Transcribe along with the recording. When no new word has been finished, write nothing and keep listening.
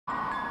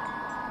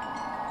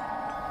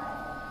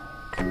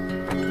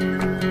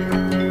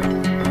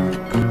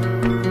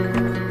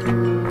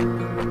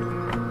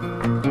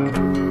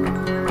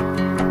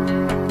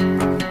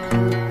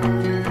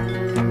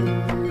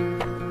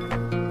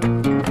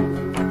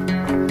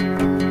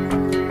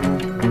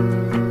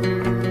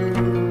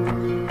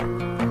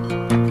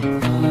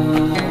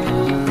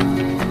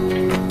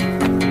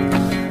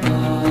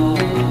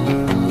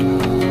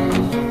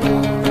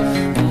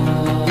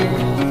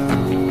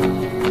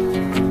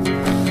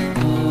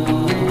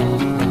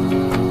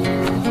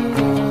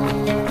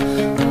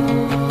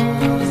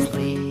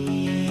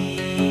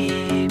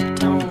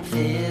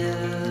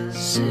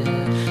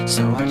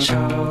So I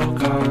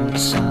choke on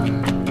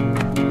sun,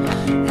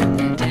 and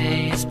the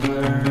days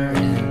blur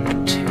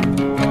into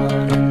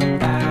one in the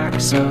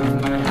backs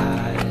of my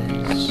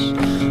eyes,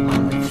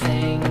 on the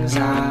things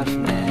I've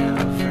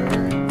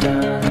never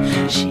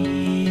done.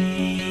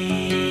 Sheets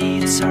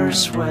are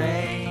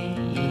swaying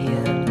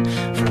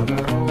from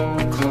an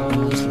old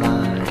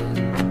clothesline,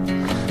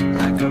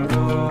 like a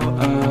row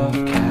of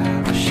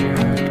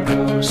captured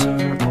ghosts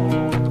or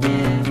old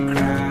dead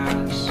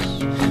grass.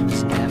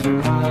 It's never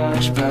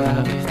much,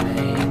 but we've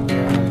made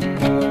the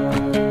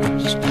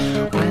most.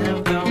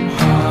 Welcome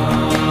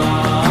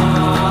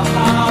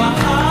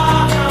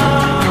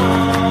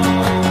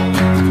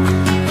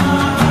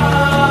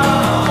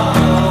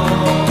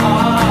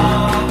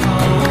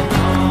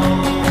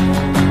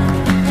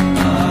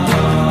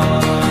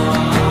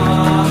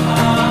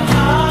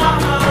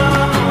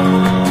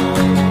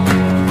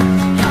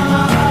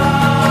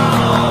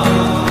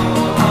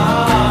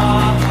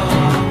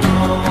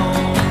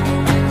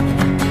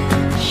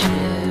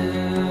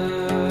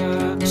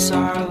ships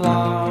are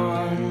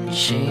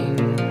launching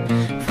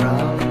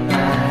from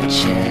my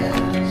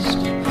chest.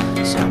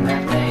 Some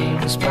have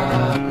names,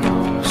 but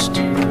most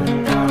do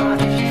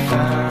not. If you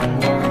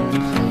find one,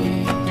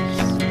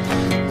 please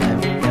let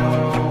me know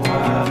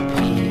what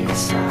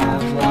piece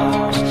I've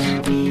lost.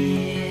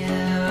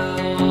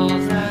 Peel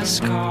the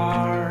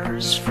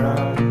scars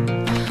from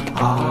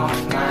off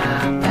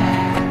my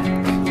back.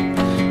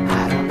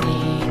 I don't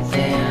need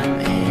them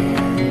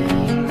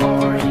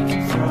anymore. You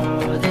can throw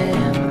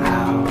them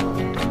out.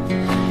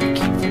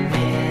 Keep them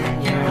in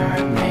your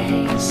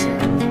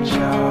mason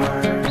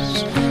jars.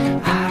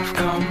 I've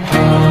come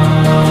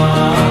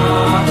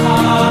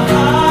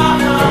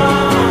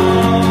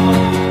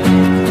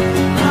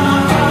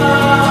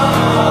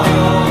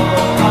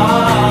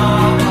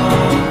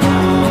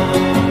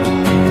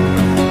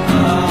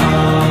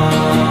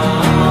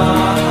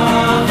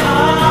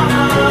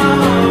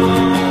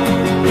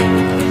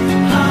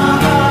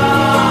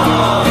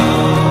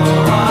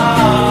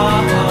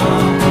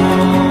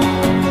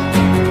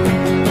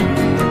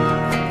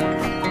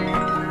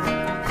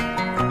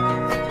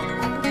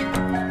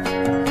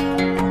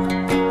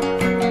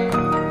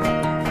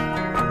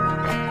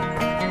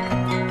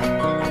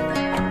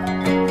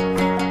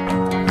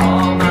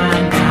all my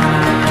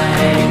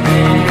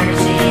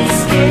nightmares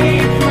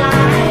escape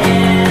my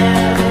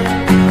head.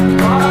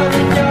 Bar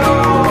the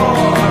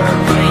door,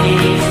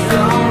 please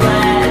don't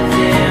let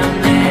them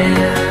in.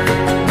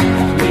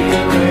 We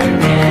were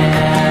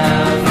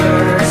never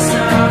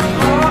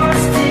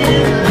supposed to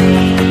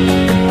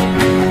leave.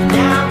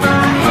 Now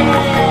my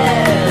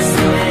head's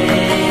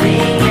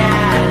splitting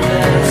at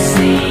the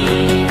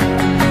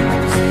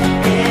seams,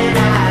 and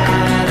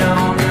I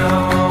don't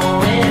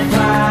know if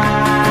I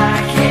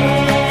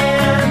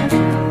can.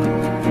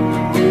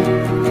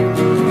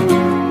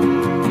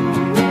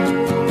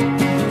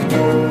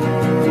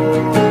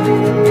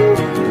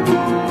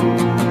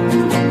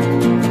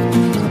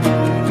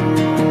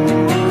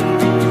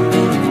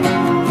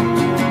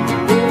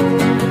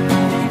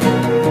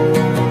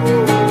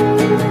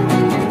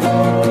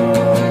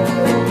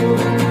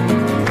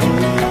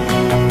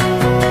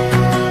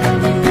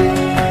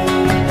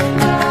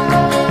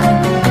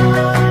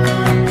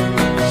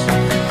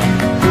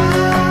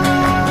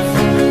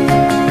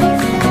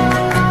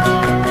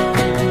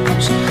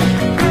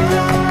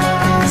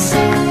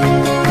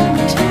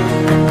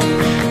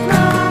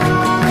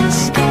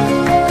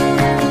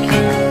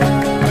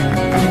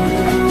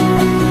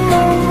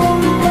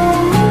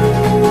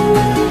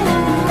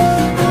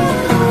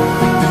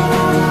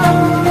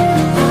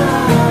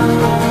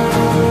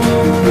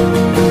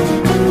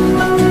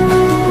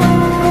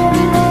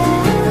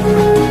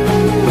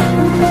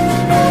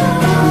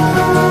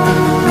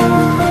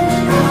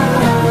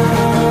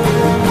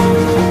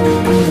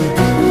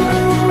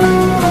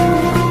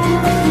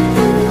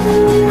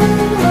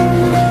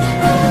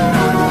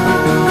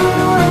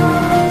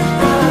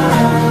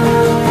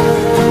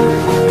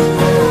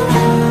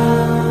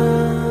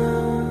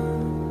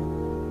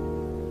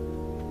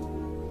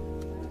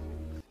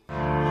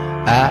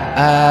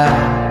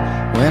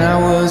 When I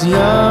was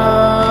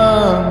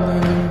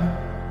younger,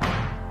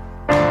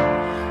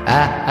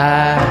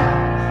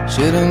 I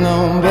should have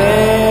known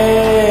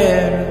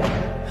better,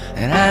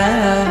 and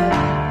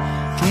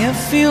I can't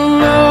feel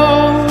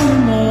no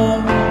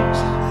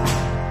remorse,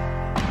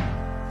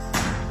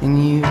 and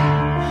you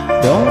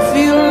don't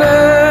feel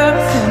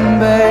nothing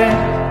bad.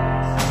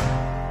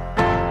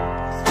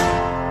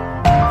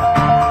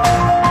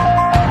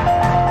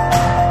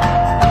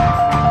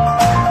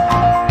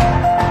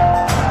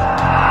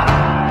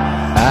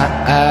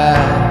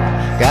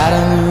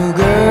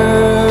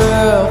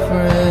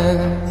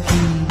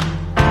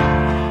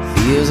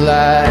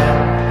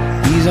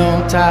 side, he's on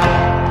top.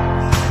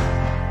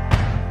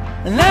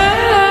 And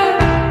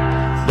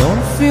I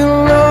don't feel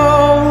no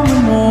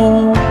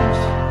remorse.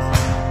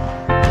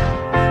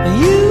 And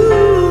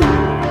you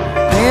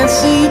can't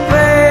see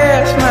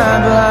past my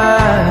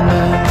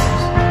blindness.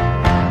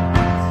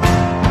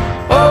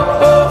 Oh,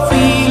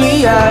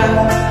 Ophelia,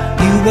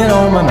 you've been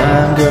on my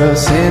mind, girl,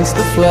 since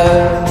the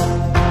flood.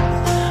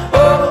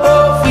 Oh,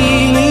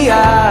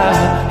 Ophelia,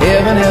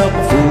 heaven help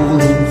a fool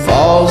who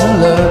falls in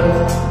love.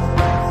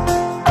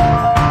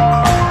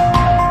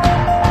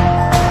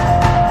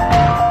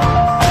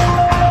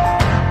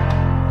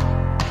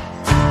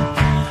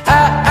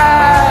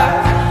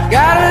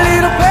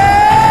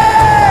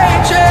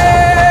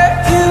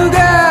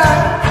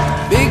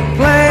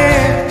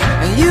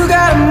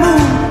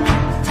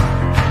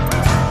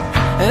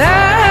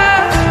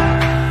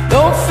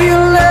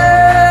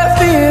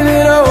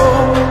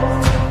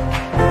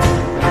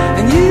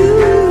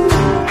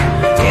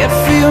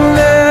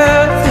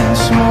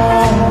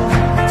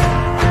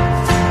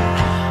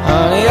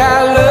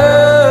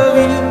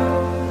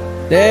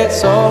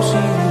 That's all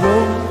she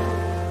wrote.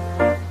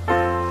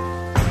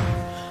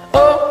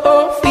 Oh,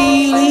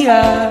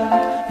 Ophelia,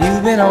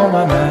 you've been on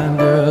my mind,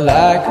 girl,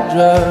 like a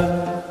drug.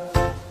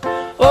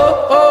 Oh,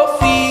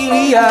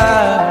 Ophelia,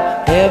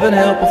 heaven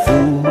help a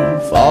fool who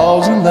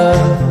falls in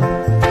love.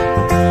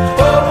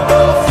 Oh,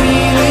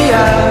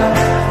 Ophelia,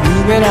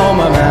 you've been on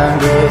my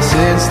mind, girl,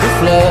 since the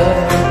flood.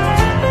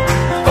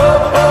 Oh,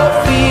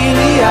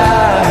 Ophelia,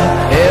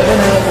 heaven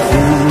help a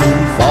fool who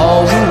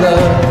falls in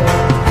love.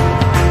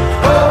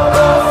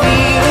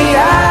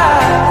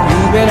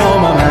 Been on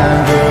my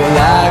mind, girl,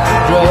 like a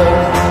drug.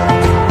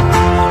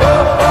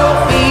 Oh,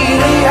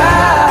 Ophelia,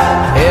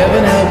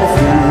 heaven help a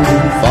fool who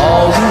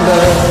falls in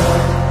love.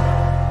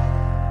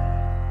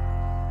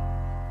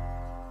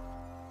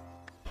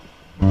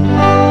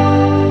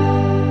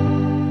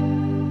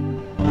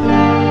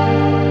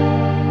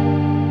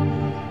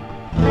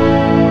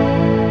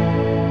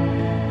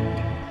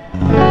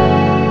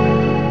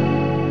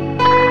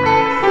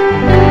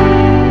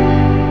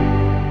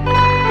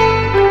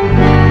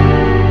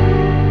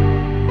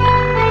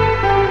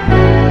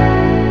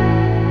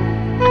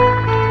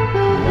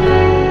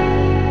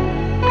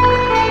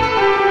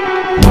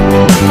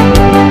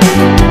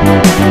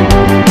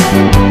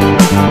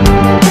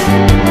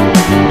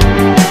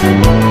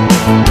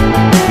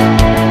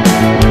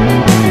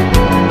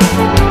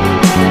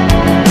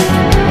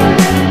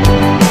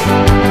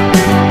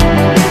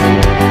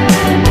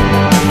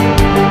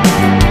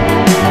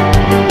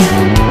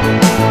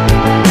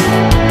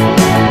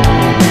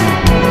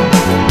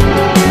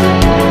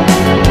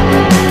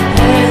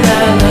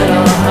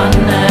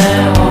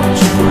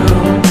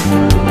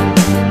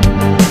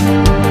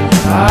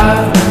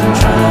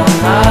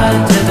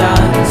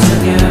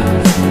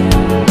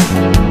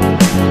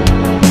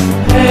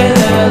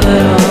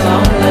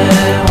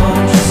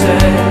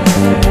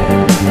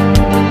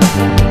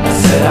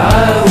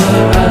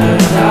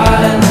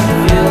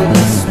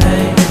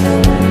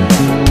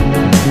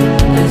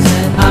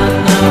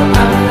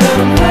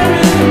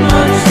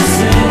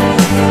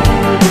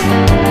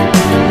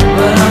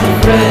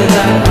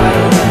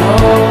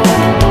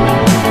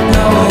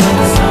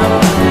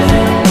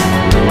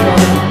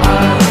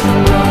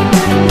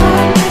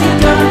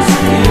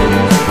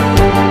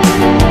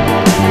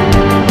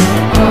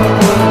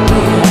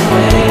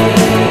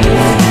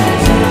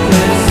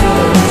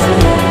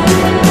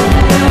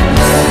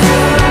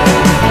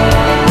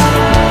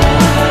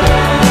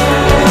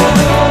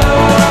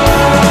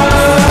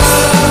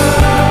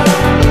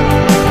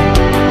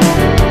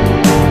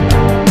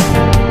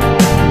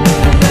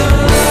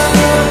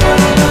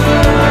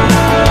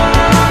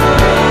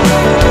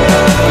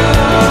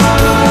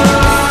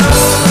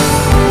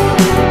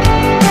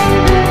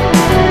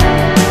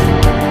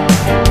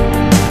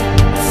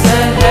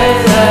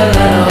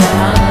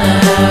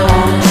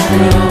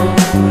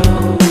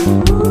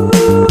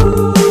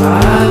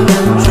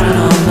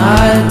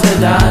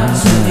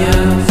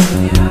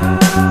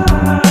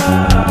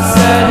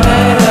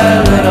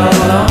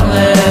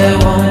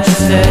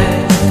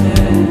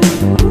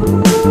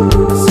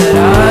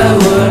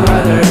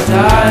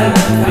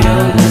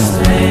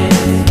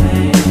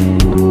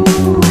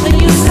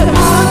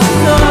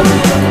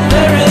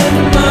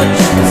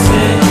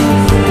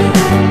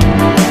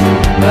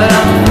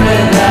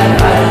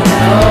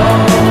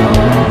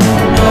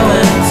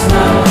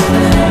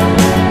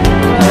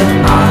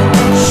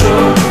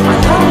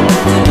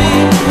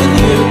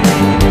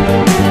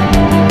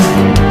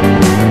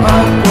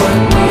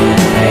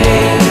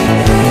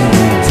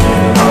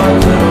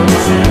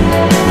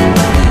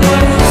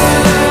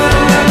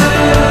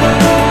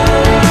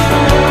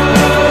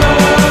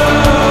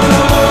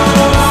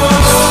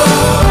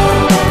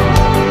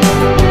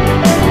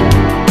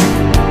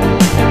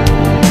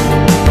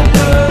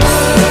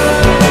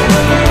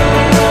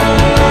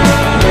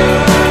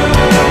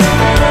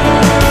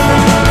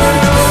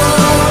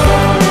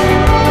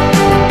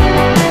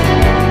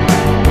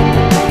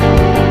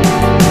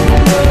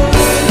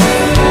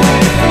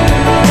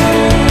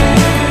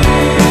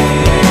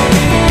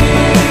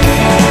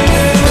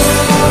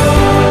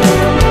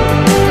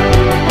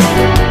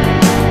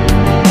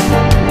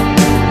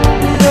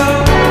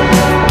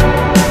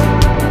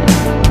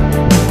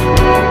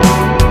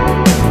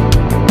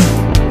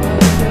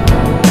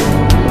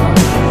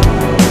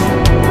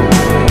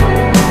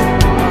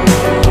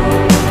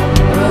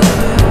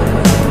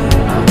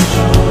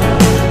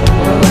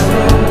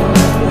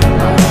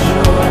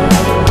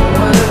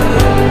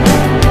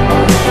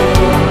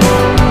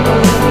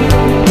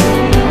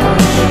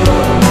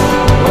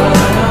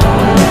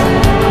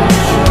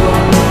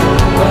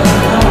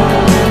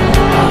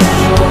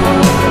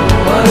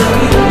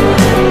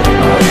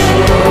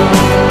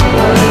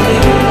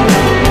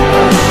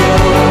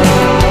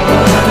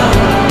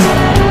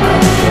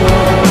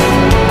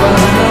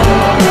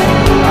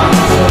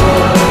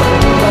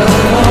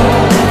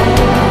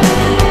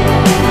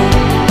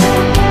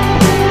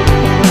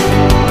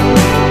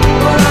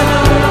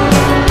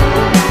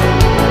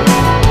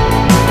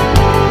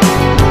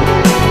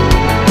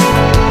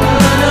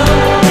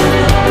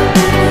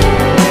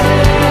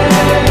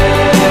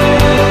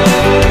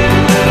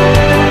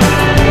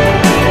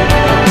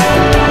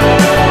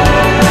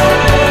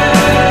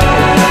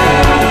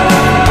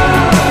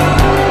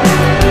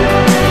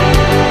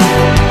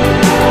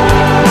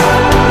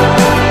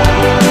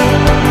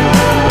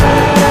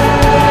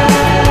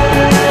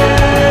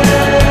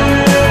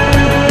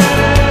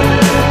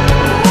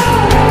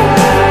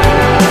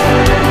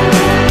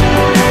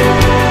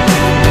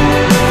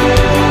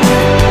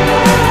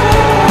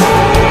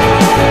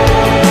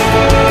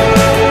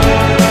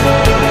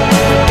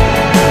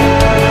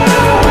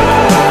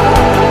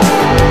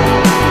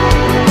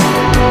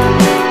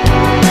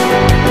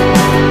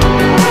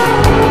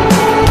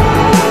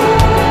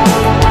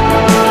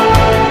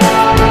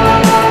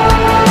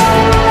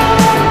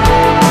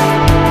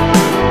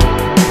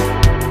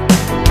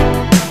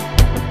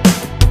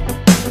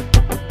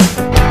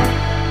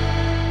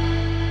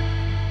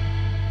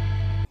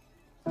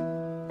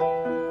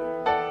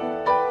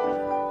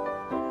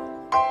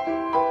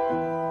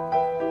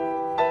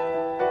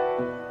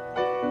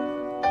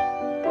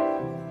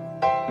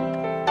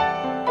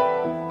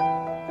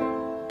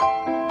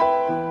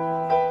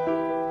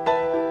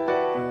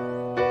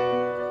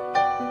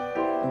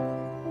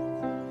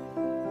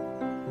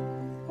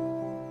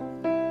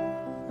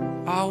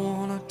 I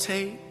wanna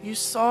take you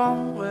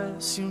somewhere,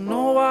 so you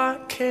know I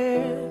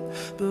care,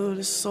 but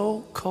it's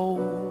so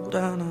cold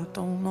and I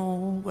don't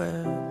know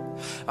where.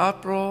 I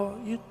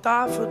brought you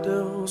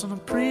daffodils on a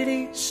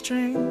pretty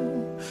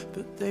string,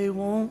 but they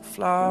won't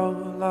flower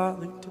like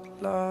they did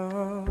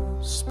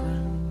last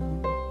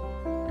spring.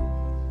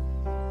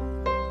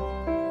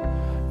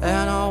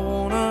 And I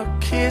wanna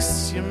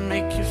kiss you,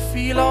 make you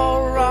feel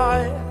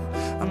alright.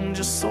 I'm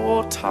just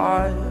so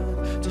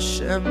tired to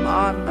share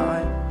my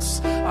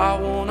nights. I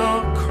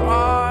wanna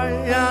cry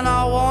and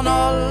I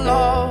wanna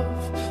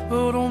love,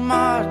 but all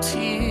my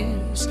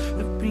tears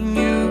have been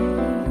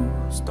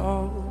used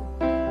up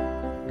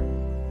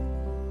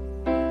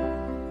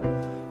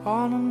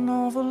on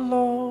another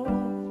love,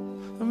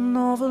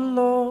 another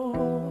love.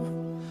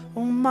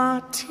 All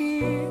my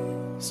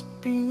tears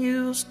have been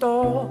used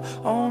up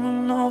on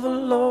another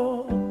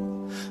love,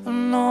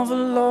 another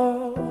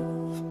love.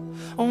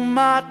 All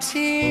my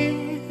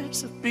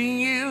tears have been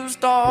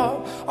used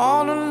up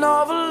on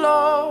another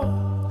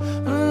love,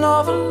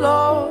 another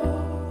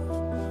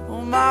love.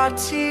 All my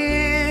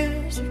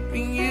tears have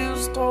been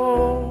used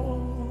up.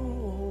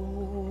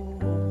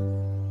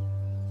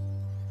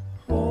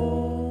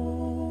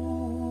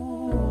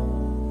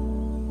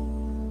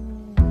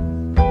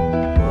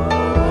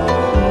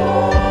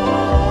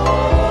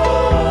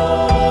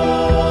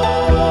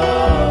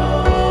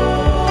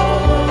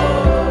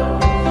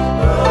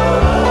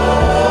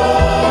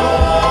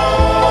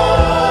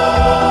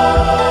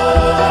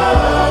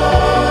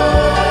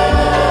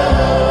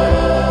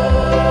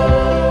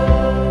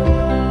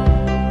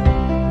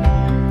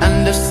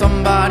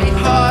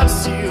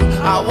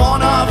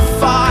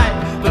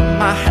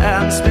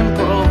 Been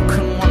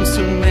broken one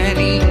too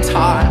many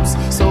times,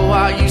 so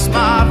I use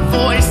my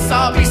voice.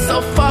 I'll be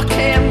so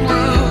fucking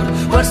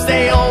rude, but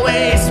stay over.